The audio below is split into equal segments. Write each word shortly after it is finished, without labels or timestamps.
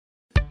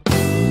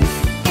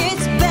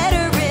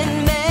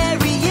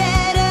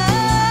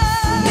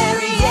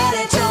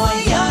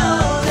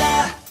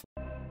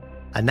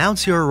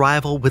Announce your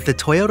arrival with the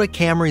Toyota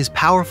Camry's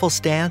powerful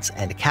stance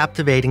and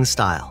captivating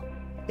style.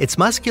 Its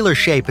muscular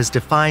shape is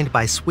defined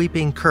by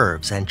sweeping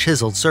curves and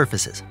chiseled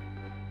surfaces.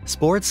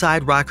 Sport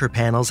side rocker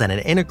panels and an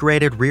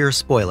integrated rear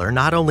spoiler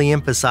not only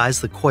emphasize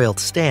the coiled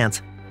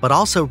stance, but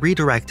also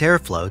redirect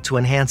airflow to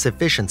enhance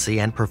efficiency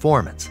and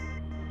performance.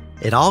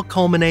 It all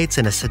culminates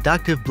in a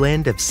seductive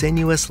blend of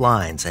sinuous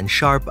lines and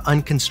sharp,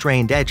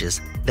 unconstrained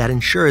edges that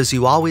ensures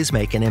you always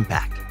make an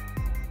impact.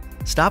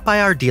 Stop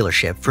by our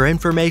dealership for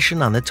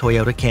information on the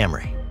Toyota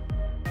Camry.